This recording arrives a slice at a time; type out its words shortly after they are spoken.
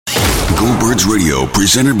Go Birds Radio,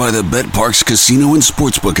 presented by the BetParx Casino and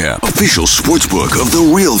Sportsbook app. Official sportsbook of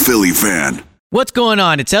the real Philly fan. What's going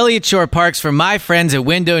on? It's Elliott Shore-Parks from my friends at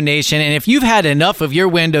Window Nation, and if you've had enough of your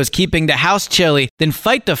windows keeping the house chilly, then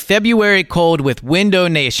fight the February cold with Window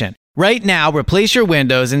Nation. Right now, replace your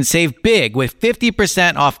windows and save big with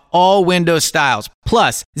 50% off all window styles,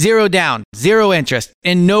 plus 0 down, 0 interest,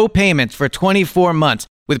 and no payments for 24 months.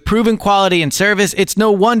 With proven quality and service, it's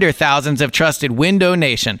no wonder thousands have trusted Window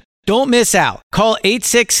Nation. Don't miss out. Call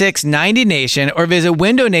 866-90-NATION or visit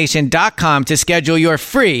windownation.com to schedule your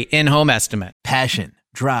free in-home estimate. Passion,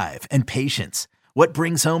 drive, and patience. What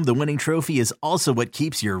brings home the winning trophy is also what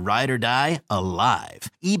keeps your ride or die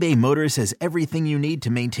alive. eBay Motors has everything you need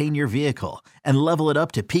to maintain your vehicle and level it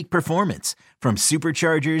up to peak performance. From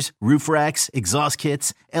superchargers, roof racks, exhaust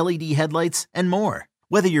kits, LED headlights, and more.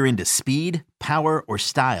 Whether you're into speed, power, or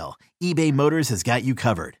style, eBay Motors has got you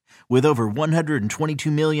covered. With over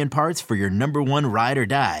 122 million parts for your number one ride or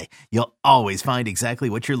die, you'll always find exactly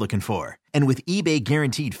what you're looking for. And with eBay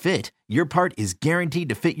Guaranteed Fit, your part is guaranteed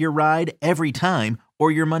to fit your ride every time or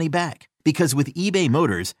your money back. Because with eBay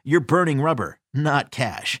Motors, you're burning rubber, not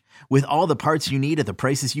cash. With all the parts you need at the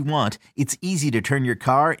prices you want, it's easy to turn your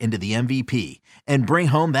car into the MVP and bring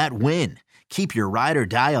home that win. Keep your ride or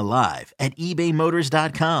die alive at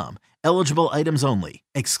ebaymotors.com. Eligible items only.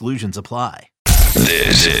 Exclusions apply.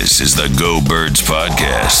 This is the Go Birds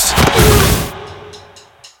Podcast.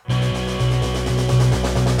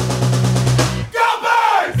 Go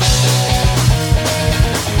Birds!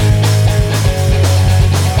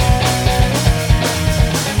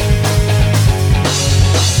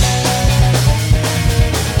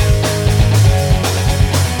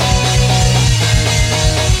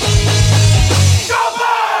 Go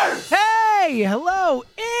Birds! Hey, hello.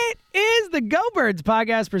 It is the Go Birds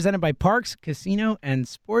podcast presented by Parx Casino and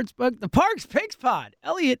Sportsbook. The Parx Picks Pod.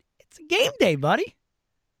 Elliot, it's a game day, buddy.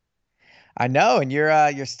 I know, and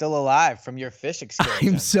you're still alive from your fish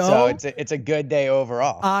excursion. So it's a good day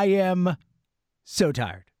overall. I am so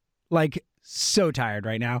tired. Like, so tired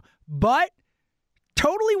right now. But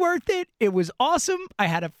totally worth it. It was awesome. I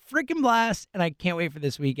had a freaking blast, and I can't wait for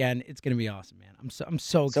this weekend. It's going to be awesome, man. I'm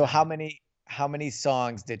so excited. So how many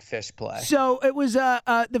songs did Fish play? So it was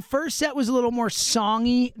the first set was a little more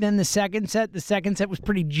songy than the second set. The second set was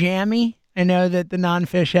pretty jammy. I know that the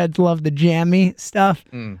non-fish heads love the jammy stuff.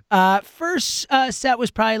 First set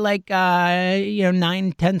was probably like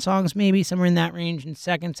 9-10 songs maybe, somewhere in that range. And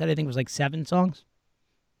second set I think was like 7 songs.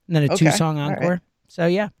 And then a 2-song encore. Right. So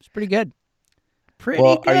yeah, it's pretty good. Pretty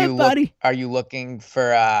good, buddy. Are you looking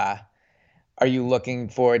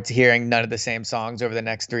forward to hearing none of the same songs over the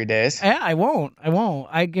next 3 days? Yeah, I won't.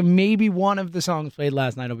 I can maybe one of the songs played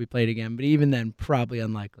last night will be played again, but even then, probably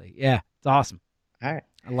unlikely. Yeah, it's awesome. All right.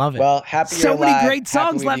 I love it. Well, happy so you're many alive. great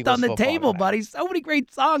songs Happy left on the Eagles table, football buddy. So many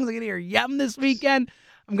great songs. I'm going to hear Yem this weekend.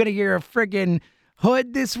 I'm going to hear a friggin'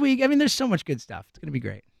 Hood this week. I mean, there's so much good stuff. It's going to be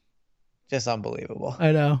great. Just unbelievable.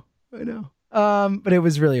 I know. But it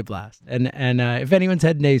was really a blast. And if anyone's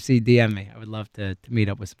heading to AC, DM me. I would love to meet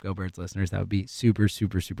up with some Go Birds listeners. That would be super,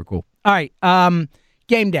 super, super cool. All right.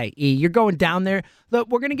 Game day, E. You're going down there. Look,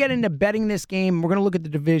 we're going to get into betting this game. We're going to look at the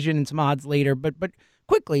division and some odds later. But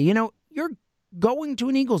quickly, you're going to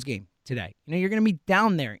an Eagles game today. You're going to be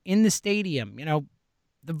down there in the stadium.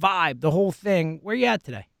 The vibe, the whole thing. Where you at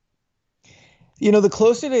today? The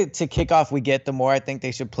closer to kickoff we get, the more I think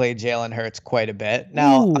they should play Jalen Hurts quite a bit.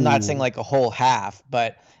 Now, I'm not saying like a whole half,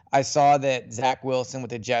 but I saw that Zach Wilson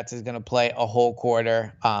with the Jets is going to play a whole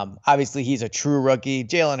quarter. Obviously, he's a true rookie.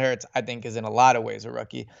 Jalen Hurts, I think, is in a lot of ways a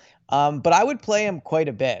rookie. But I would play him quite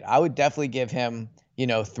a bit. I would definitely give him,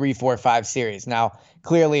 3, 4, 5 series. Now,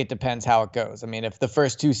 clearly it depends how it goes. I mean, if the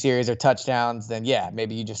first 2 series are touchdowns, then yeah,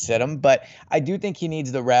 maybe you just sit him. But I do think he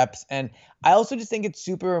needs the reps. And I also just think it's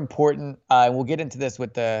super important, and we'll get into this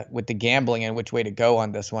with the gambling and which way to go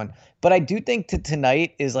on this one. But I do think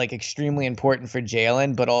tonight is like extremely important for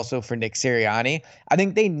Jalen, but also for Nick Sirianni. I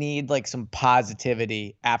think they need like some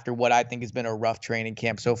positivity after what I think has been a rough training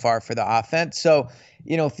camp so far for the offense. So,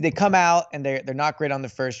 if they come out and they're not great on the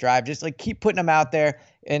first drive, just like keep putting them out there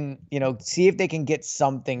and, see if they can get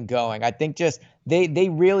something going. I think just they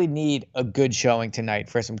really need a good showing tonight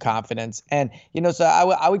for some confidence. And, so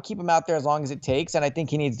I would keep him out there as long as it takes. And I think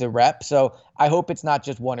he needs the rep. So I hope it's not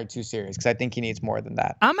just 1 or 2 series because I think he needs more than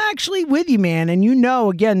that. I'm actually with you, man. And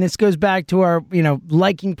again, this goes back to our,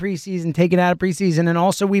 liking preseason, taking out of preseason. And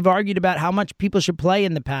also we've argued about how much people should play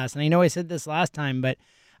in the past. And I know I said this last time, but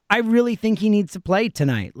I really think he needs to play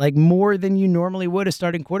tonight, like more than you normally would a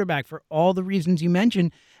starting quarterback for all the reasons you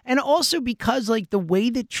mentioned. And also because like the way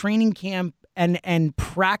that training camp and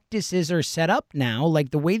practices are set up now,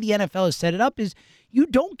 like the way the NFL is set it up is you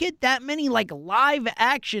don't get that many like live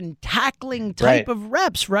action tackling type of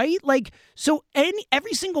reps, right? Like, so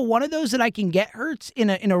every single one of those that I can get Hurts in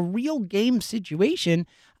a real game situation,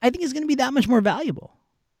 I think is going to be that much more valuable.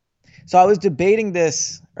 So I was debating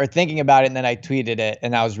this or thinking about it, and then I tweeted it,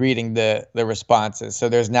 and I was reading the responses. So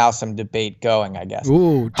there's now some debate going, I guess.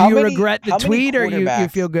 Ooh, do you regret the tweet, or you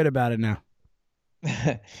feel good about it now?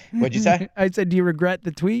 What'd you say? I said, do you regret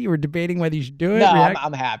the tweet? You were debating whether you should do it? No,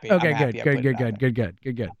 I'm happy. Okay, I'm happy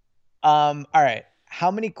good. All right.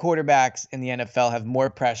 How many quarterbacks in the NFL have more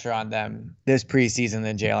pressure on them this preseason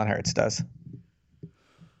than Jalen Hurts does?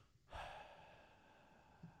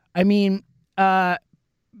 I mean,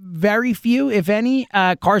 very few, if any.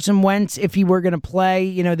 Carson Wentz, if he were going to play,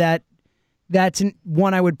 you know, that's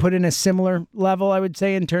one I would put in a similar level, I would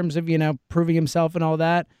say, in terms of, you know, proving himself and all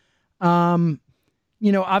that.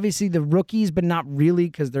 You know, obviously the rookies, but not really,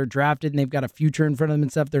 because they're drafted and they've got a future in front of them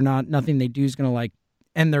and stuff. They're not, nothing they do is going to like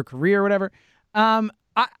end their career or whatever.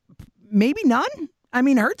 Maybe none. I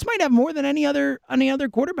mean, Hurts might have more than any other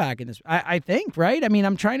quarterback in this, I think, right? I mean,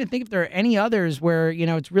 I'm trying to think if there are any others where, you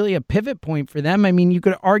know, it's really a pivot point for them. I mean, you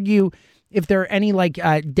could argue if there are any like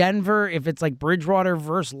Denver, if it's like Bridgewater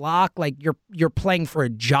versus Locke, like you're playing for a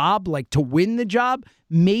job, like to win the job,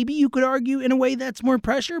 maybe you could argue in a way that's more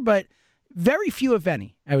pressure, but very few, if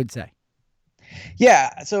any, I would say.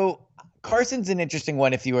 Yeah, so Carson's an interesting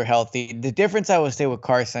one if you were healthy. The difference I would say with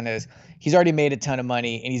Carson is he's already made a ton of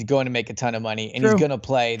money, and he's going to make a ton of money, and he's going to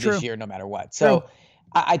play this year no matter what. So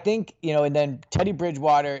I think, you know, and then Teddy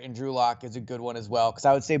Bridgewater and Drew Lock is a good one as well, because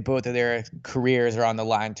I would say both of their careers are on the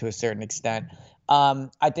line to a certain extent.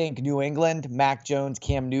 I think New England, Mac Jones,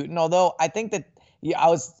 Cam Newton, although I think that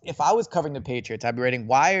if I was covering the Patriots, I'd be writing,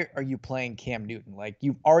 why are you playing Cam Newton? Like,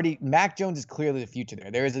 Mac Jones is clearly the future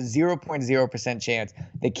there. There is a 0.0% chance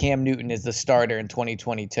that Cam Newton is the starter in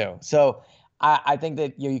 2022. So I think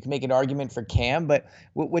that, you know, you can make an argument for Cam, but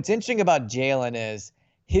what's interesting about Jalen is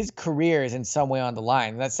his career is in some way on the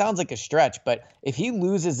line. And that sounds like a stretch, but if he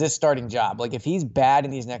loses this starting job, like if he's bad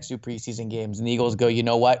in these next two preseason games and the Eagles go, you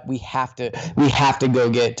know what, we have to go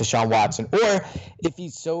get Deshaun Watson. Or if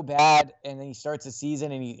he's so bad and then he starts the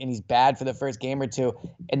season and he's bad for the first game or two,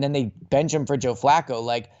 and then they bench him for Joe Flacco,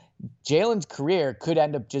 like Jalen's career could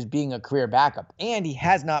end up just being a career backup. And he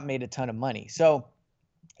has not made a ton of money. So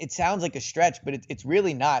it sounds like a stretch, but it's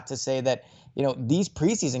really not, to say that, you know, these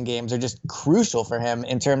preseason games are just crucial for him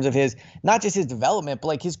in terms of his, not just his development, but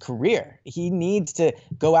like his career. He needs to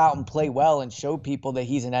go out and play well and show people that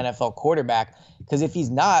he's an NFL quarterback. Because if he's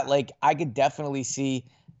not, like, I could definitely see,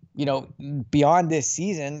 you know, beyond this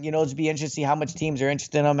season, you know, it'll be interesting to see how much teams are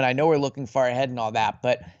interested in him. And I know we're looking far ahead and all that,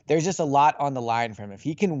 but there's just a lot on the line for him. If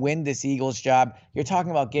he can win this Eagles job, you're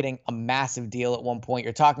talking about getting a massive deal at one point.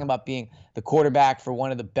 You're talking about being the quarterback for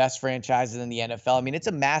one of the best franchises in the NFL. I mean, it's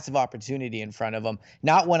a massive opportunity in front of him,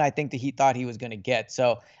 not one I think that he thought he was going to get.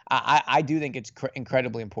 So I do think it's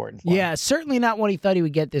incredibly important for him. Certainly not one he thought he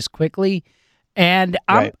would get this quickly. And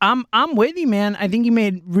I'm with you, man. I think you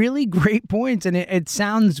made really great points, and it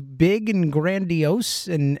sounds big and grandiose,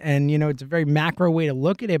 and you know, it's a very macro way to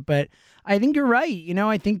look at it. But I think you're right. You know,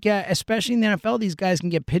 I think especially in the NFL, these guys can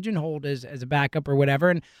get pigeonholed as a backup or whatever.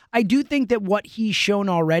 And I do think that what he's shown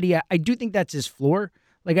already, I do think that's his floor.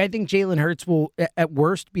 Like, I think Jalen Hurts will at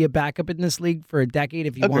worst be a backup in this league for a decade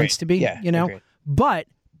if he wants to be. Yeah, you know, but.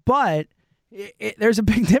 There's a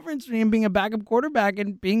big difference between being a backup quarterback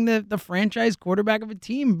and being the franchise quarterback of a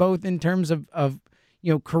team, both in terms of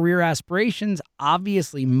you know, career aspirations,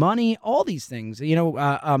 obviously money, all these things, you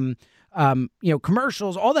know,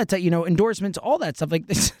 commercials, all that, you know, endorsements, all that stuff. Like,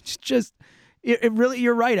 this, it's just, it really,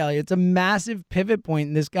 you're right, Elliot. It's a massive pivot point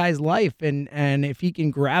in this guy's life, and if he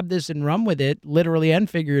can grab this and run with it, literally and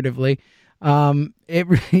figuratively.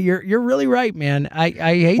 You're really right, man. I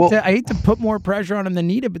hate to put more pressure on him than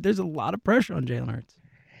needed, but there's a lot of pressure on Jalen Hurts.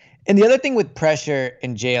 And the other thing with pressure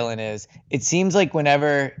in Jalen is, it seems like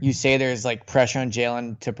whenever you say there's like pressure on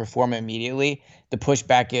Jalen to perform immediately, the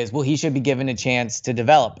pushback is, well, he should be given a chance to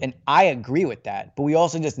develop. And I agree with that, but we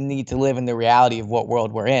also just need to live in the reality of what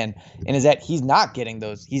world we're in, and is that he's not going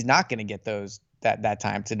to get those that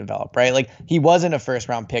time to develop, right? Like, he wasn't a first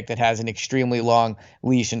round pick that has an extremely long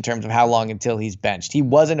leash in terms of how long until he's benched. He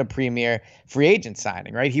wasn't a premier free agent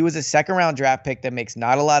signing, right? He was a second round draft pick that makes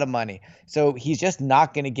not a lot of money. So he's just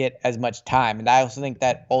not going to get as much time. And I also think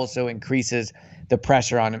that also increases the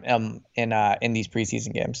pressure on him in these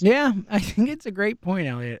preseason games. Yeah, I think it's a great point,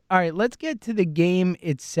 Elliot. All right, let's get to the game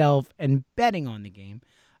itself and betting on the game.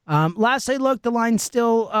 Last I looked, the line's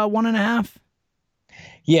still 1.5.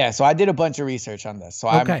 Yeah, so I did a bunch of research on this, so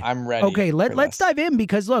I'm ready. Okay, let's dive in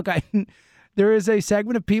because look, there is a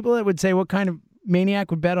segment of people that would say what kind of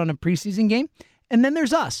maniac would bet on a preseason game, and then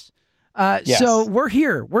there's us. Yes. So we're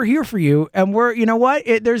here for you, and you know what?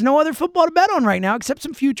 There's no other football to bet on right now except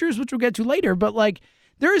some futures, which we'll get to later. But like,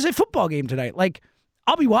 there is a football game tonight. Like,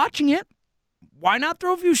 I'll be watching it. Why not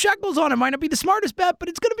throw a few shekels on it? Might not be the smartest bet, but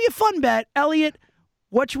it's going to be a fun bet. Elliot,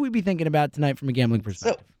 what should we be thinking about tonight from a gambling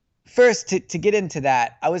perspective? So, first, to get into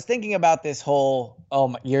that, I was thinking about this whole,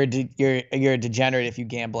 you're a degenerate if you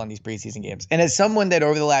gamble on these preseason games. And as someone that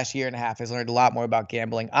over the last year and a half has learned a lot more about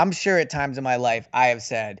gambling, I'm sure at times in my life I have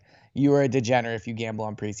said, you are a degenerate if you gamble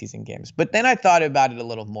on preseason games. But then I thought about it a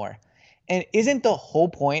little more. And isn't the whole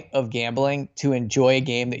point of gambling to enjoy a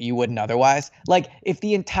game that you wouldn't otherwise? Like, if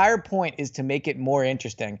the entire point is to make it more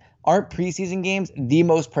interesting, aren't preseason games the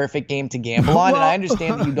most perfect game to gamble on? And I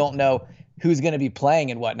understand that you don't know who's going to be playing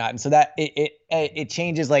and whatnot. And so that it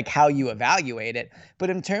changes like how you evaluate it. But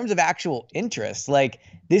in terms of actual interest, like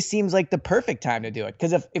this seems like the perfect time to do it.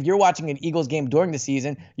 Because if you're watching an Eagles game during the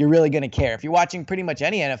season, you're really going to care. If you're watching pretty much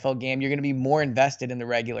any NFL game, you're going to be more invested in the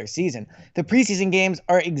regular season. The preseason games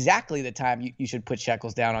are exactly the time you should put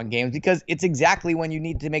shekels down on games because it's exactly when you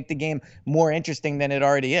need to make the game more interesting than it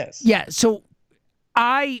already is. Yeah, so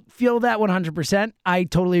I feel that 100%. I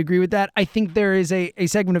totally agree with that. I think there is a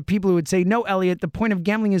segment of people who would say, no, Elliot, the point of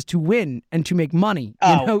gambling is to win and to make money.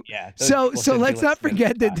 Yeah. So let's not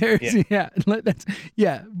forget that there's,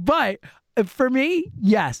 yeah. But for me,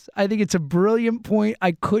 yes, I think it's a brilliant point.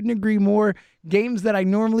 I couldn't agree more. Games that I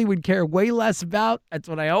normally would care way less about. That's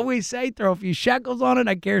what I always say. Throw a few shekels on it.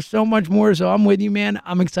 I care so much more. So I'm with you, man.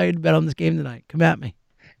 I'm excited to bet on this game tonight. Come at me.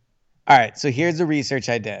 All right. So here's the research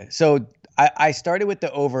I did. So I started with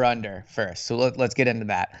the over-under first, so let's get into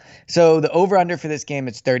that. So the over-under for this game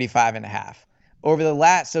is 35.5.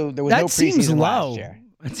 So there was no preseason last year.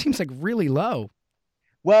 That seems like really low.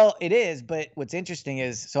 Well, it is, but what's interesting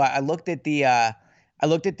is, so I looked at the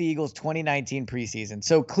Eagles 2019 preseason.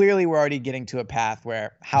 So clearly we're already getting to a path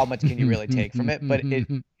where how much can you really take from it? But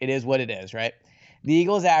it is what it is, right? The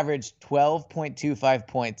Eagles averaged 12.25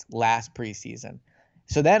 points last preseason.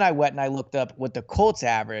 So then I went and I looked up what the Colts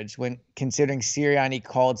averaged when considering Sirianni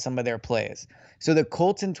called some of their plays. So the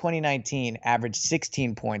Colts in 2019 averaged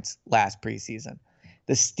 16 points last preseason.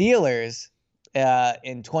 The Steelers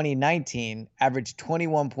in 2019 averaged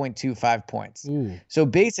 21.25 points. Ooh. So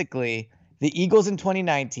basically, the Eagles in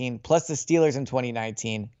 2019 plus the Steelers in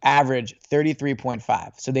 2019 averaged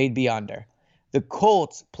 33.5. So they'd be under. The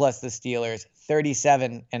Colts plus the Steelers,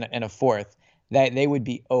 37 and a fourth, that they would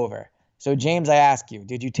be over. So, James, I ask you,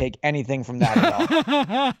 did you take anything from that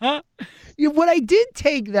at all? What I did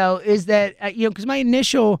take, though, is that, because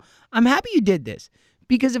I'm happy you did this.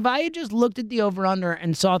 Because if I had just looked at the over-under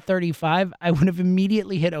and saw 35, I would have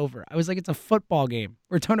immediately hit over. I was like, it's a football game.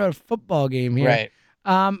 We're talking about a football game here. Right.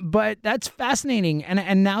 But that's fascinating.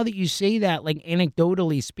 And now that you say that, like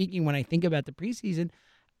anecdotally speaking, when I think about the preseason,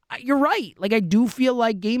 you're right. Like I do feel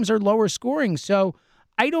like games are lower scoring. So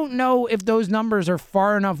I don't know if those numbers are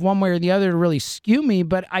far enough one way or the other to really skew me,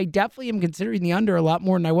 but I definitely am considering the under a lot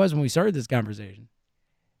more than I was when we started this conversation.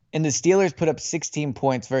 And the Steelers put up 16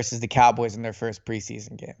 points versus the Cowboys in their first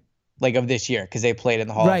preseason game, like of this year, because they played in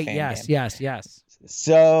the Hall of Fame game. Yes.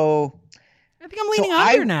 So I think I'm leaning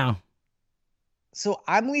under now. So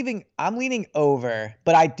I'm leaning over,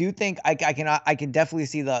 but I do think I can definitely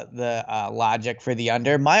see the logic for the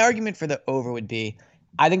under. My argument for the over would be,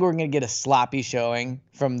 I think we're going to get a sloppy showing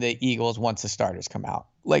from the Eagles once the starters come out.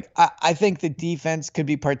 Like, I think the defense could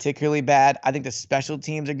be particularly bad. I think the special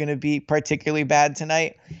teams are going to be particularly bad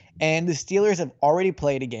tonight. And the Steelers have already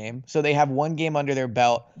played a game, so they have one game under their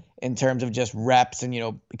belt in terms of just reps and,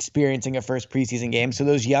 experiencing a first preseason game. So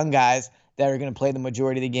those young guys that are going to play the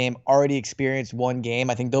majority of the game already experienced one game.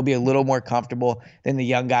 I think they'll be a little more comfortable than the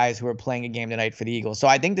young guys who are playing a game tonight for the Eagles. So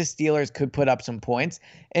I think the Steelers could put up some points.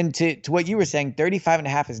 And to what you were saying,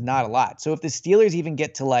 35.5 is not a lot. So if the Steelers even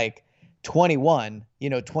get to like 21,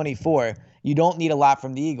 24, you don't need a lot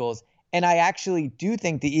from the Eagles. And I actually do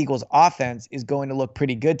think the Eagles offense is going to look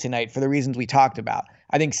pretty good tonight for the reasons we talked about.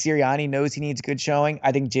 I think Sirianni knows he needs good showing.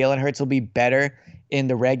 I think Jalen Hurts will be better in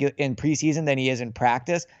preseason than he is in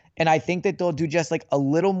practice. And I think that they'll do just like a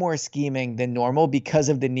little more scheming than normal because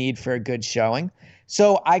of the need for a good showing.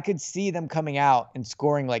 So I could see them coming out and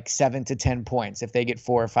scoring like 7 to 10 points if they get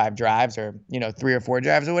 4 or 5 drives or, 3 or 4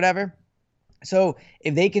 drives or whatever. So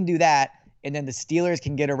if they can do that, and then the Steelers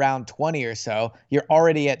can get around 20 or so, you're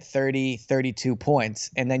already at 30, 32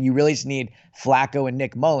 points. And then you really just need Flacco and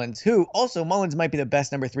Nick Mullins, who also Mullins might be the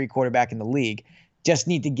best number 3 quarterback in the league. just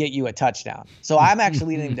need to get you a touchdown. So I'm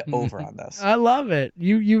actually leaning the over on this. I love it.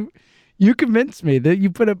 You convinced me that you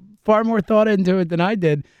put a far more thought into it than I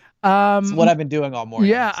did. It's what I've been doing all morning.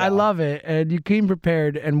 Yeah, so. I love it, and you came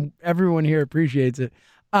prepared, and everyone here appreciates it.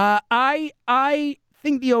 I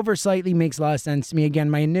think the over slightly makes a lot of sense to me. Again,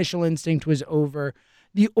 my initial instinct was over.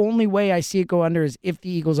 The only way I see it go under is if the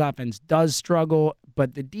Eagles offense does struggle,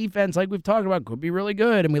 but the defense, like we've talked about, could be really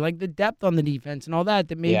good, and we like the depth on the defense and all that,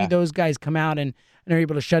 that maybe those guys come out and are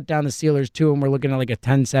able to shut down the Steelers too, and we're looking at like a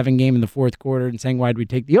 10-7 game in the fourth quarter and saying, why'd we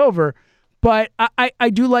take the over? But I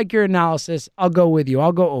do like your analysis. I'll go with you.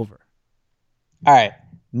 I'll go over. All right.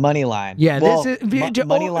 Money line. Yeah, well, this is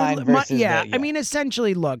money line versus I mean,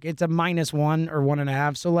 essentially, look, it's a -1 or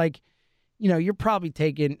 1.5. So, like, you're probably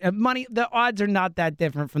taking money. The odds are not that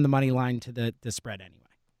different from the money line to the spread anyway.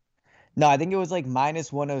 No, I think it was like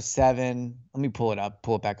 -107. Let me pull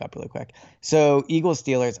it back up really quick. So Eagles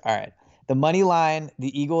Steelers. All right. The money line,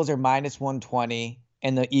 the Eagles are -120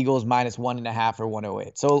 and the Eagles -1.5 or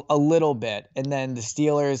 108. So a little bit. And then the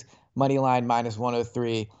Steelers money line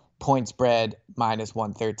 -103, point spread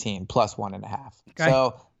 -113 plus 1.5. Okay.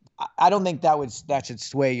 So I don't think that should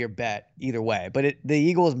sway your bet either way. But the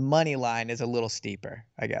Eagles money line is a little steeper,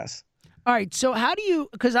 I guess. All right. So how do you?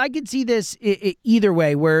 Because I could see this either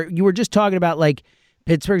way. Where you were just talking about like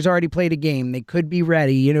Pittsburgh's already played a game, they could be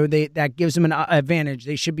ready. That gives them an advantage.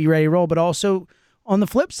 They should be ready to roll. But also on the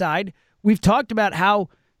flip side, we've talked about how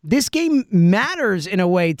this game matters in a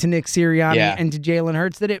way to Nick Sirianni and to Jalen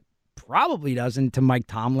Hurts that it probably doesn't to Mike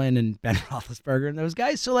Tomlin and Ben Roethlisberger and those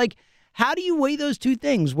guys. So, like, how do you weigh those two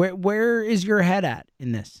things? Where is your head at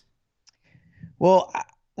in this? Well,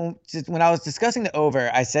 just when I was discussing the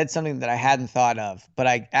over, I said something that I hadn't thought of, but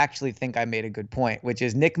I actually think I made a good point, which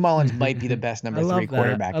is Nick Mullins might be the best number 3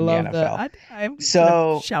 quarterback in the NFL. I'm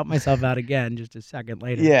gonna shout myself out again just a second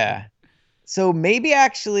later. Yeah. So maybe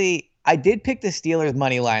actually I did pick the Steelers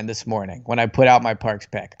money line this morning when I put out my Parks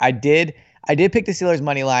pick. I did pick the Steelers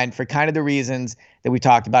money line for kind of the reasons that we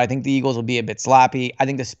talked about. I think the Eagles will be a bit sloppy. I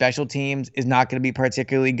think the special teams is not going to be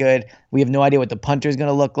particularly good. We have no idea what the punter is going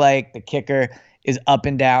to look like. The kicker is up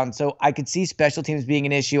and down. So I could see special teams being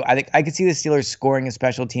an issue. I think I could see the Steelers scoring a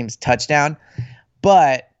special teams touchdown.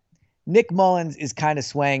 But Nick Mullins is kind of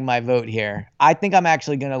swaying my vote here. I think I'm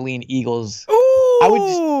actually going to lean Eagles. Ooh.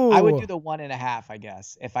 I would do the 1.5, I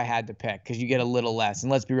guess, if I had to pick, because you get a little less.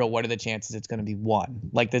 And let's be real, what are the chances it's going to be 1?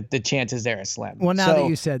 Like the chances there are slim. Well, now that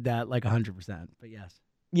you said that, like 100%, but yes.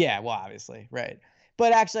 Yeah, well, obviously, right.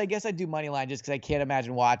 But actually, I guess I'd do money line just because I can't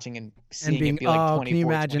imagine watching and seeing it be like 24, can you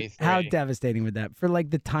imagine 23. how devastating would that? For like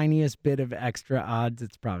the tiniest bit of extra odds,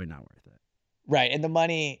 it's probably not worth it. Right, and the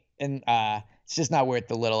money, and it's just not worth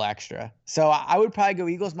the little extra. So I would probably go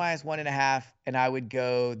Eagles -1.5, and I would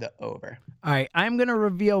go the over. All right, I'm going to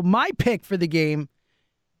reveal my pick for the game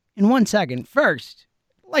in 1 second. First,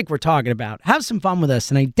 like we're talking about, have some fun with us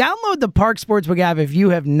tonight. Download the Park Sportsbook app if you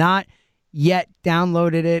have not yet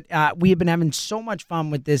downloaded it. We have been having so much fun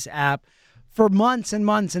with this app for months and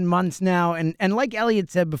months and months now. And like Elliot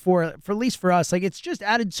said before, for at least for us, like it's just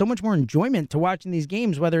added so much more enjoyment to watching these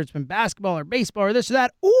games, whether it's been basketball or baseball or this or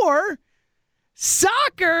that, or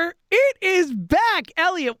soccer. It is back.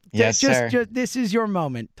 Elliot, yes, sir. This is your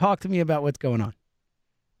moment. Talk to me about what's going on.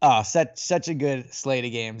 Oh, such a good slate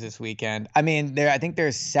of games this weekend. I mean, I think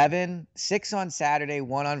there's 6 on Saturday,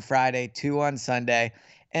 1 on Friday, 2 on Sunday.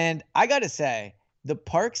 And I got to say, the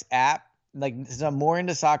Parks app, like, I'm more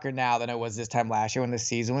into soccer now than I was this time last year when the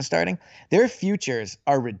season was starting. Their futures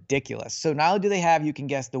are ridiculous. So not only do they have, you can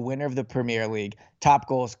guess the winner of the Premier League, top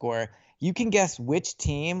goal scorer. You can guess which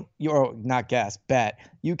team, bet.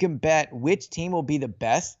 You can bet which team will be the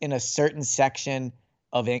best in a certain section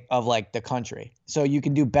of like the country. So you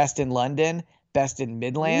can do best in London, best in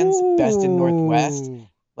Midlands, best in Northwest.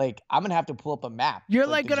 Like, I'm gonna have to pull up a map. You're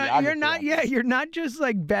not just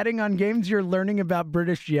like betting on games. You're learning about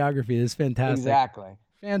British geography. This is fantastic. Exactly.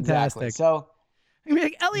 Fantastic. Exactly. So, I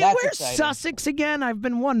mean, Elliot, where's Sussex again? I've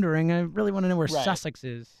been wondering. I really want to know where Sussex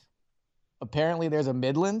is. Apparently, there's a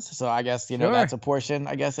Midlands, so I guess that's a portion.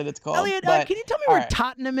 I guess that it's called. Elliot, can you tell me where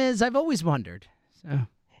Tottenham is? I've always wondered. So.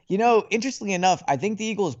 Interestingly enough, I think the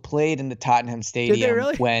Eagles played in the Tottenham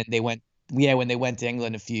Stadium when they went. Yeah, when they went to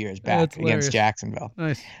England a few years back against Jacksonville.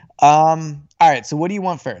 Nice. All right, so what do you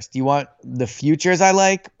want first? Do you want the futures I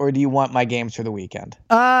like, or do you want my games for the weekend?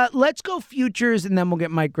 Let's go futures, and then we'll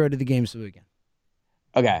get micro to the games for the weekend.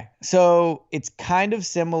 Okay, so it's kind of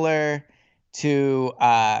similar to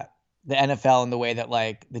the NFL in the way that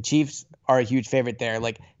like the Chiefs are a huge favorite there.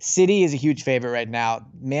 Like City is a huge favorite right now.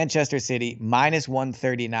 Manchester City minus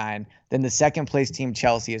 139. Then the second place team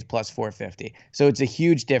Chelsea is plus 450. So it's a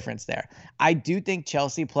huge difference there. I do think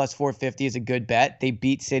Chelsea plus 450 is a good bet. They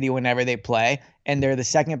beat City whenever they play, and they're the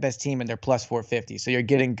second best team and they're plus 450. So you're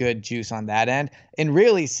getting good juice on that end. And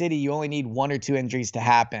really, City, you only need 1 or 2 injuries to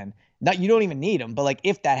happen. You don't even need them, but like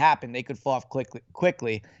if that happened, they could fall off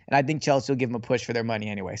quickly. And I think Chelsea will give them a push for their money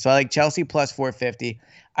anyway. So I like Chelsea plus 450.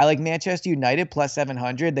 I like Manchester United plus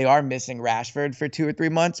 700. They are missing Rashford for 2 or 3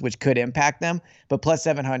 months, which could impact them. But plus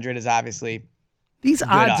 700 is obviously these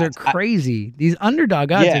odds are crazy. These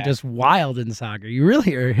underdog odds are just wild in soccer. You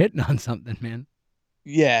really are hitting on something, man.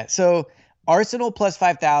 Yeah. So Arsenal plus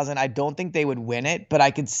 5,000. I don't think they would win it, but I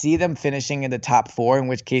could see them finishing in the top 4, in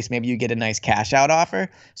which case maybe you get a nice cash out offer.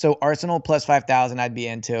 So Arsenal plus 5,000 I'd be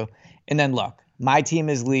into. And then look, my team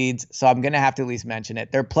is Leeds, so I'm going to have to at least mention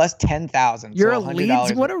it. They're plus 10,000. You're so a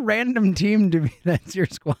Leeds? What a random team to be. That's your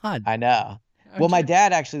squad. I know. Okay. Well, my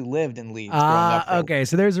dad actually lived in Leeds growing up. Okay,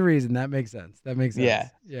 so there's a reason. That makes sense. Yeah.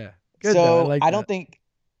 Good, so I don't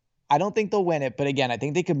think they'll win it, but again, I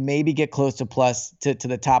think they could maybe get close to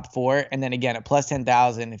the top 4. And then again, at plus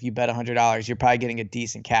 10,000, if you bet $100, you're probably getting a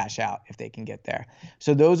decent cash out if they can get there.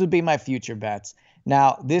 So those would be my future bets.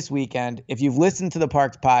 Now, this weekend, if you've listened to the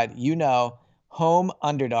Parks Pod, you know home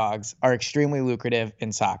underdogs are extremely lucrative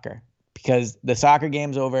in soccer because the soccer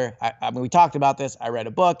game's over. I mean, we talked about this. I read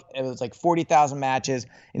a book. It was like 40,000 matches,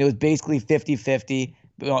 and it was basically 50-50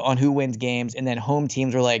 on who wins games. And then home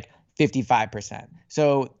teams were like 55%.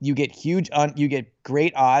 So you get you get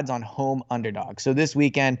great odds on home underdogs. So this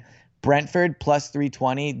weekend, Brentford plus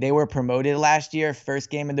 320. They were promoted last year, first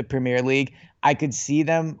game in the Premier League. I could see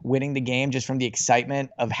them winning the game just from the excitement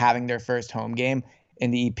of having their first home game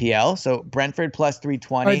in the EPL. So Brentford plus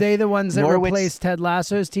 320. Are they the ones that replaced Ted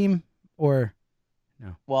Lasso's team or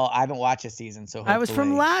no? Well, I haven't watched a season, so I was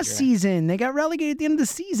from last season. They got relegated at the end of the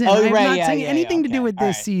season. Oh, I have right. not seen anything to do with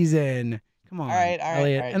this season. Come on, all right,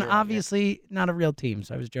 Elliot. And obviously not a real team,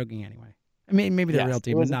 so I was joking anyway. I mean, maybe they're a real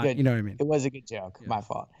team, but not. You know what I mean? It was a good joke. Yeah. My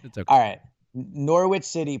fault. It's okay. All right. Norwich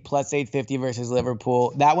City plus 850 versus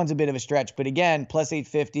Liverpool. That one's a bit of a stretch, but again, plus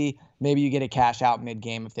 850. Maybe you get a cash out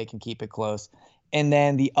mid-game if they can keep it close. And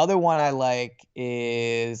then the other one I like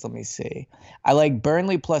is, let me see. I like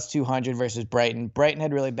Burnley plus 200 versus Brighton. Brighton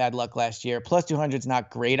had really bad luck last year. Plus 200 is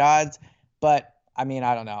not great odds, but I mean,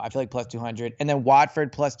 I don't know. I feel like plus 200. And then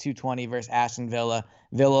Watford plus 220 versus Aston Villa.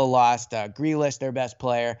 Villa lost Grealish, their best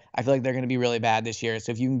player. I feel like they're going to be really bad this year.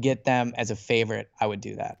 So if you can get them as a favorite, I would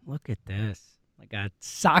do that. Look at this. Like a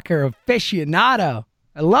soccer aficionado.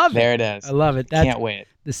 I love it. There it is. I love it. Can't wait.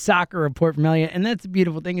 The Soccer Report from Elliot. And that's the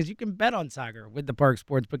beautiful thing is you can bet on soccer with the Park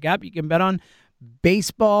Sportsbook app. You can bet on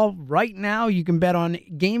baseball right now. You can bet on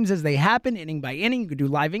games as they happen, inning by inning. You can do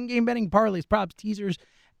live in-game betting, parlays, props, teasers,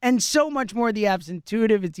 and so much more. The app's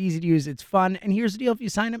intuitive. It's easy to use. It's fun. And here's the deal. If you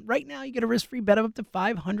sign up right now, you get a risk-free bet of up to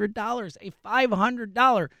 $500. A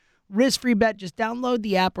 $500 risk-free bet. Just download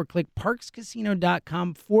the app or click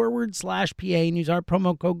parkscasino.com/PA and use our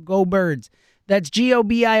promo code GOBIRDS. That's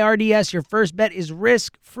GOBIRDS. Your first bet is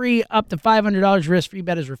risk-free, up to $500. Risk-free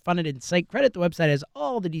bet is refunded in site credit. The website has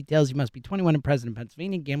all the details. You must be 21 and present in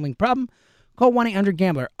Pennsylvania. Gambling problem? Call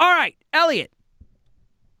 1-800-GAMBLER. All right, Elliot.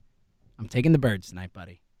 I'm taking the Birds tonight,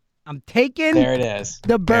 buddy. I'm taking there it is.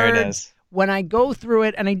 The Birds. There it is. When I go through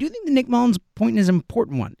it, and I do think the Nick Mullins point is an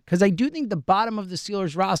important one, because I do think the bottom of the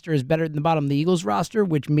Steelers roster is better than the bottom of the Eagles roster,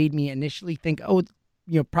 which made me initially think,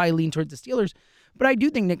 probably lean towards the Steelers. But I do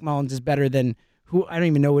think Nick Mullins is better than who I don't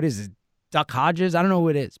even know who it is. Is it Duck Hodges? I don't know who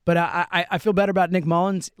it is. But I feel better about Nick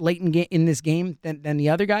Mullins late in this game than the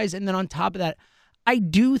other guys. And then on top of that, I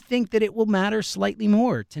do think that it will matter slightly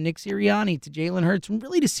more to Nick Sirianni, to Jalen Hurts, and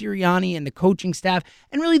really to Sirianni and the coaching staff,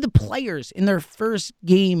 and really the players in their first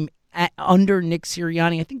game under Nick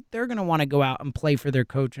Sirianni. I think they're going to want to go out and play for their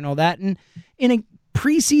coach and all that. And in a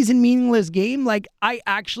preseason meaningless game, like I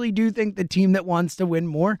actually do think the team that wants to win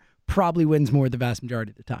more probably wins more the vast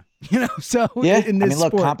majority of the time, So in this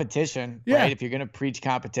look, sport, competition, right? If you're gonna preach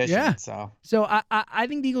competition, so I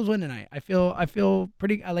think the Eagles win tonight. I feel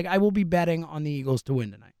pretty like I will be betting on the Eagles to win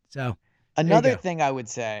tonight. So another thing I would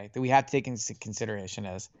say that we have to take into consideration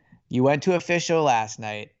is you went to a fish show last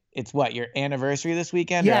night. It's what, your anniversary this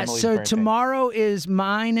weekend? Yeah. So birthday? Tomorrow is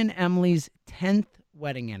mine and Emily's 10th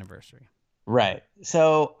wedding anniversary. Right.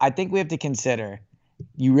 So I think we have to consider.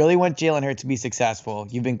 You really want Jalen Hurts to be successful.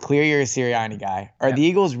 You've been clear you're a Sirianni guy. Are the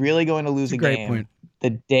Eagles really going to lose a game the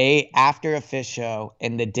day after a fish show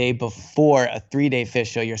and the day before a 3-day fish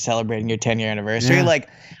show, you're celebrating your 10-year anniversary. Yeah. Like,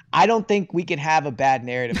 I don't think we can have a bad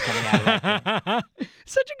narrative coming out of that game.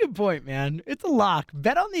 Such a good point, man. It's a lock.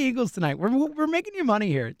 Bet on the Eagles tonight. We're making you money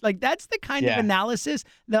here. Like, that's the kind of analysis,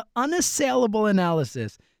 the unassailable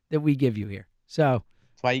analysis that we give you here. So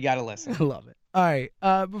that's why you got to listen. I love it. All right.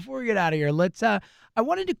 Before we get out of here, let's. I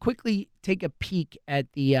wanted to quickly take a peek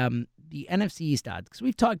at the NFC East odds, because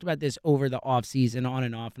we've talked about this over the offseason, on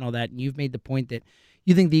and off and all that, and you've made the point that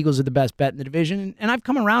you think the Eagles are the best bet in the division, and I've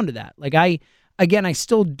come around to that. Like, I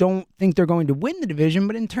still don't think they're going to win the division,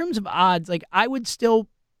 but in terms of odds, like, I would still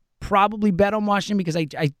probably bet on Washington, because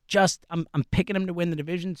I'm picking them to win the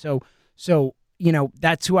division, so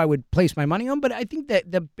that's who I would place my money on. But I think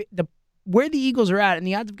that the where the Eagles are at, and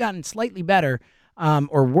the odds have gotten slightly better,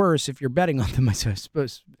 or worse if you're betting on them, I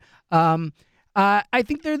suppose. I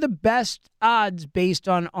think they're the best odds based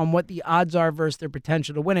on what the odds are versus their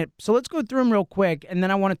potential to win it. So let's go through them real quick, and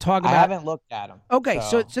then I want to talk about... I haven't looked at them. Okay,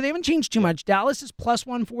 so they haven't changed too much. Dallas is plus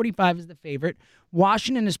 145 as the favorite.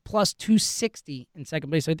 Washington is plus 260 in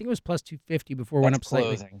second place. So I think it was plus 250 before it went up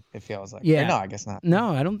slightly. Closing, it feels like. Yeah. Or no, I guess not.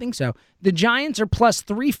 No, I don't think so. The Giants are plus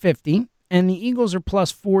 350, and the Eagles are plus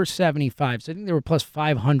 475. So I think they were plus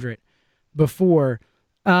 500 before.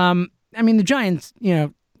 I mean, the Giants,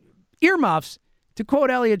 earmuffs, to quote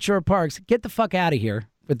Elliott Shore-Parks, get the fuck out of here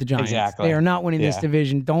with the Giants. Exactly. They are not winning this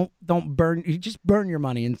division. Don't burn. You just burn your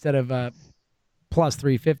money instead of plus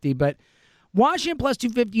 350. But Washington plus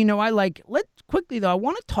 250, I like. Let's quickly, though, I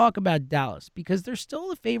want to talk about Dallas, because they're still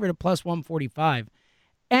the favorite at plus 145.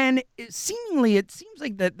 And it seems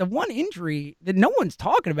like the one injury that no one's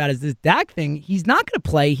talking about is this Dak thing. He's not going to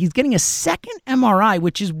play. He's getting a second MRI,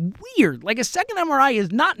 which is weird. Like, a second MRI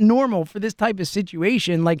is not normal for this type of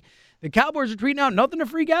situation. Like, the Cowboys are tweeting out, nothing to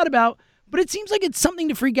freak out about, but it seems like it's something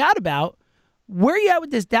to freak out about. Where are you at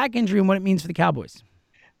with this Dak injury and what it means for the Cowboys?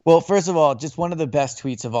 Well, first of all, just one of the best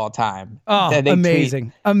tweets of all time. Oh,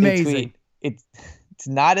 amazing. Amazing. It's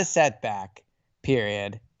not a setback,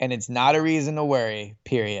 period. And it's not a reason to worry,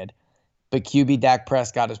 period. But QB Dak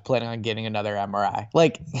Prescott is planning on getting another MRI.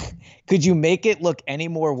 Like, could you make it look any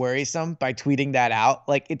more worrisome by tweeting that out?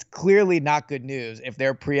 Like, it's clearly not good news if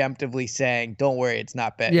they're preemptively saying, don't worry, it's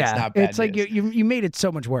not bad. Yeah, it's not bad it's like news. you made it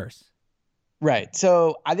so much worse. Right.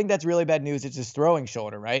 So I think that's really bad news. It's his throwing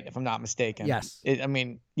shoulder, right? If I'm not mistaken. Yes.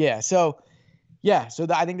 So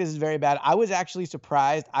I think this is very bad. I was actually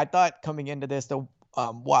surprised. I thought coming into this,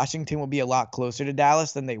 Washington would be a lot closer to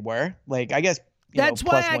Dallas than they were. Like, I guess that's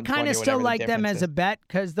why I kind of still like them as a bet,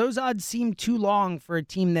 because those odds seem too long for a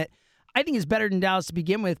team that I think is better than Dallas to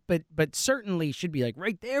begin with, but certainly should be like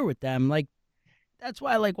right there with them. Like, that's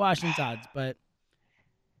why I like Washington's odds. But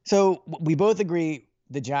so we both agree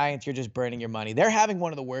the Giants, you're just burning your money. They're having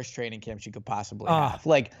one of the worst training camps you could possibly have.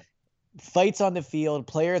 Like, fights on the field,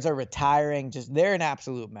 players are retiring, they're an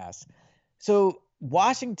absolute mess. So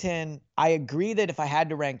Washington, I agree that if I had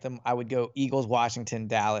to rank them, I would go Eagles, Washington,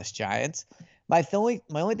 Dallas, Giants. My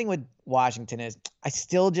only thing with Washington is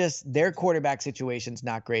their quarterback situation's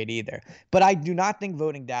not great either. But I do not think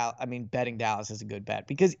betting Dallas is a good bet,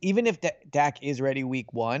 because even if Dak is ready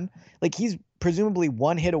week 1, like, he's presumably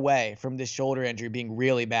one hit away from this shoulder injury being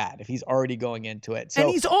really bad if he's already going into it. So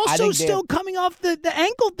and he's also still coming off the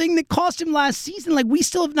ankle thing that cost him last season. Like, we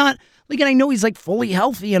still have not, like, and I know he's like fully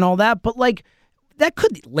healthy and all that, but like, that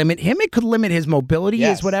could limit him. It could limit his mobility,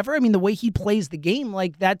 his whatever. I mean, the way he plays the game,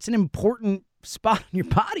 like, that's an important spot on your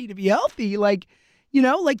body to be healthy. Like,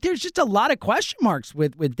 there's just a lot of question marks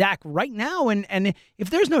with Dak right now. And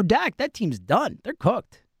if there's no Dak, that team's done. They're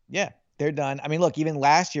cooked. Yeah, they're done. I mean, look, even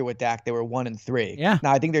last year with Dak, they were 1-3. Yeah.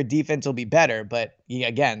 Now I think their defense will be better, but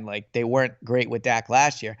again, like, they weren't great with Dak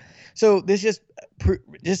last year. So this just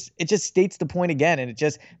states the point again, and it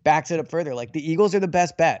just backs it up further. Like, the Eagles are the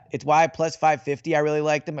best bet. It's why plus 550, I really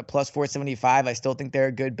like them. At plus 475, I still think they're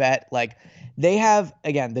a good bet. Like, they have,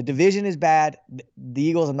 again, the division is bad. The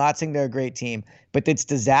Eagles, I'm not saying they're a great team, but it's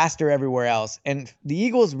disaster everywhere else. And the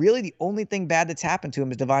Eagles, really the only thing bad that's happened to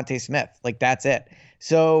them is Devontae Smith. Like, that's it.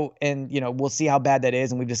 So, and we'll see how bad that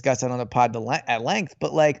is, and we've discussed that on the pod at length.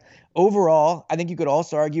 But like, overall, I think you could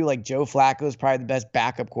also argue like Joe Flacco is probably the best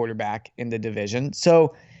backup quarterback in the division.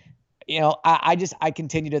 So, I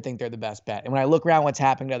continue to think they're the best bet. And when I look around what's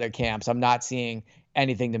happening to other camps, I'm not seeing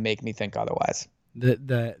anything to make me think otherwise.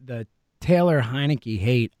 The Taylor Heineke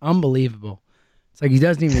hate, unbelievable. It's like he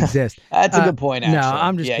doesn't even exist. That's a good point, actually. No,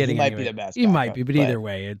 I'm just kidding. He might anyway. be the best. He might be, but either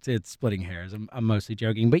way, it's splitting hairs. I'm mostly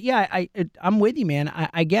joking. But yeah, I'm with you, man.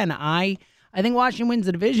 I think Washington wins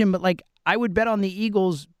the division, but like, I would bet on the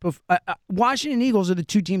Eagles. Washington Eagles are the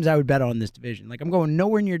two teams I would bet on in this division. Like, I'm going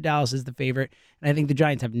nowhere near Dallas as the favorite, and I think the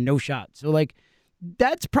Giants have no shot. So, like,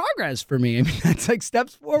 that's progress for me. I mean, that's like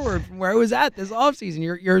steps forward from where I was at this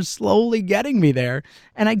offseason. You're slowly getting me there.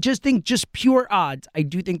 And I just think just pure odds, I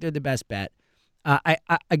do think they're the best bet. I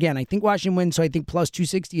think Washington wins, so I think plus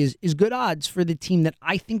 260 is good odds for the team that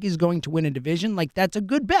I think is going to win a division. Like, that's a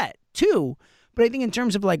good bet, too. But I think in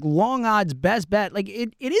terms of, like, long odds, best bet, like,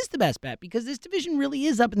 it is the best bet because this division really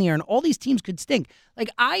is up in the air, and all these teams could stink. Like,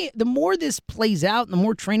 the more this plays out and the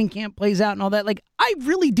more training camp plays out and all that, like, I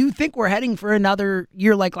really do think we're heading for another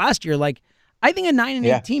year like last year. Like, I think a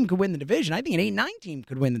 9-8 team could win the division. I think an 8-9 team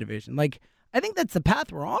could win the division. Like, I think that's the path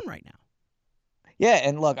we're on right now. Yeah,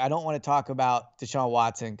 and look, I don't want to talk about Deshaun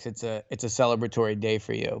Watson because it's a celebratory day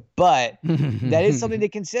for you, but that is something to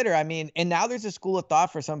consider. I mean, and now there's a school of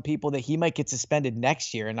thought for some people that he might get suspended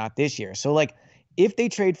next year and not this year. So, like, if they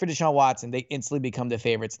trade for Deshaun Watson, they instantly become the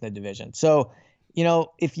favorites in the division. So, you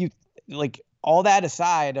know, if you, like, all that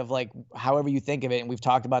aside of, like, however you think of it, and we've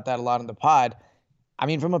talked about that a lot on the pod, I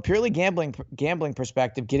mean, from a purely gambling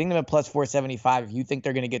perspective, getting them at plus 475, if you think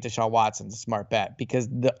they're going to get Deshaun Watson, is a smart bet because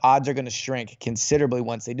the odds are going to shrink considerably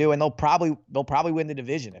once they do, and they'll probably win the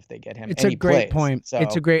division if they get him. It's a great point. So,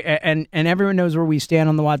 it's a great, and everyone knows where we stand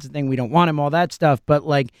on the Watson thing. We don't want him, all that stuff, but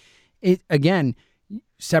like, it again,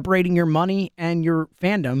 separating your money and your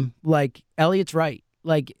fandom. Like, Elliot's right.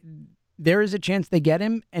 Like, there is a chance they get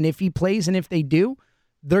him, and if he plays, and if they do,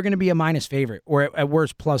 they're going to be a minus favorite, or at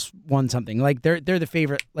worst plus one something. Like, they're the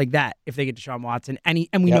favorite like that if they get Deshaun Watson, and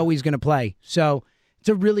we know he's going to play. So it's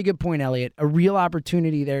a really good point, Elliot. A real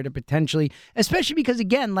opportunity there to potentially, especially because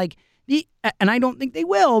again, like and I don't think they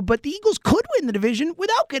will, but the Eagles could win the division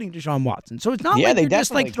without getting Deshaun Watson. So it's not like you're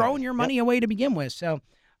just like throwing your money away to begin with. So,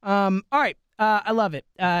 all right. I love it,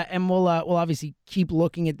 and we'll obviously keep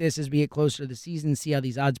looking at this as we get closer to the season, see how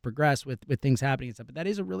these odds progress with things happening and stuff. But that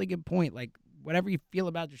is a really good point. Like, whatever you feel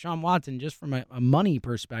about Deshaun Watson, just from a money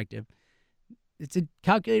perspective, it's a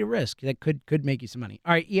calculated risk that could make you some money.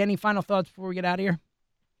 All right, any final thoughts before we get out of here?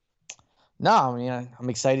 No, I mean, I'm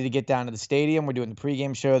excited to get down to the stadium. We're doing the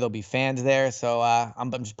pregame show. There'll be fans there. So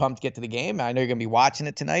I'm just pumped to get to the game. I know you're going to be watching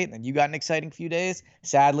it tonight, and you got an exciting few days.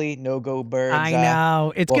 Sadly, no Go Birds. I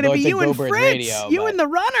know. It's going to be you and Fritz. Radio, you and the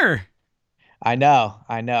runner. I know.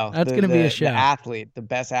 That's going to be a show. The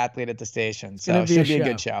best athlete at the station. So it should be a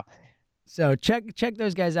good show. So check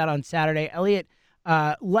those guys out on Saturday. Elliot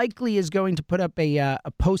likely is going to put up a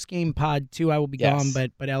post-game pod, too. I will be gone,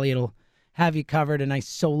 but Elliot will have you covered. A nice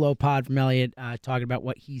solo pod from Elliot talking about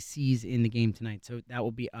what he sees in the game tonight. So that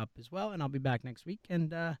will be up as well, and I'll be back next week.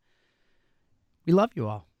 And we love you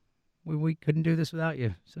all. We couldn't do this without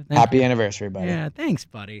you. So happy anniversary, buddy. Yeah, thanks,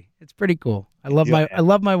 buddy. It's pretty cool. I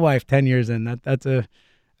love my wife. 10 years in. That's a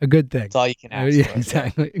good thing. That's all you can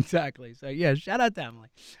ask for. Exactly. So yeah, shout out to Emily.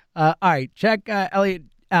 All right, check Elliot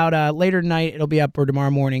out later tonight. It'll be up for tomorrow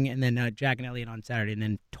morning, and then Jack and Elliot on Saturday, and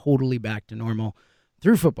then totally back to normal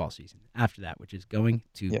through football season after that, which is going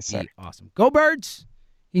to be awesome. Go Birds!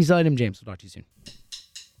 He's Elliot M. James. We'll talk to you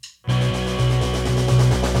soon.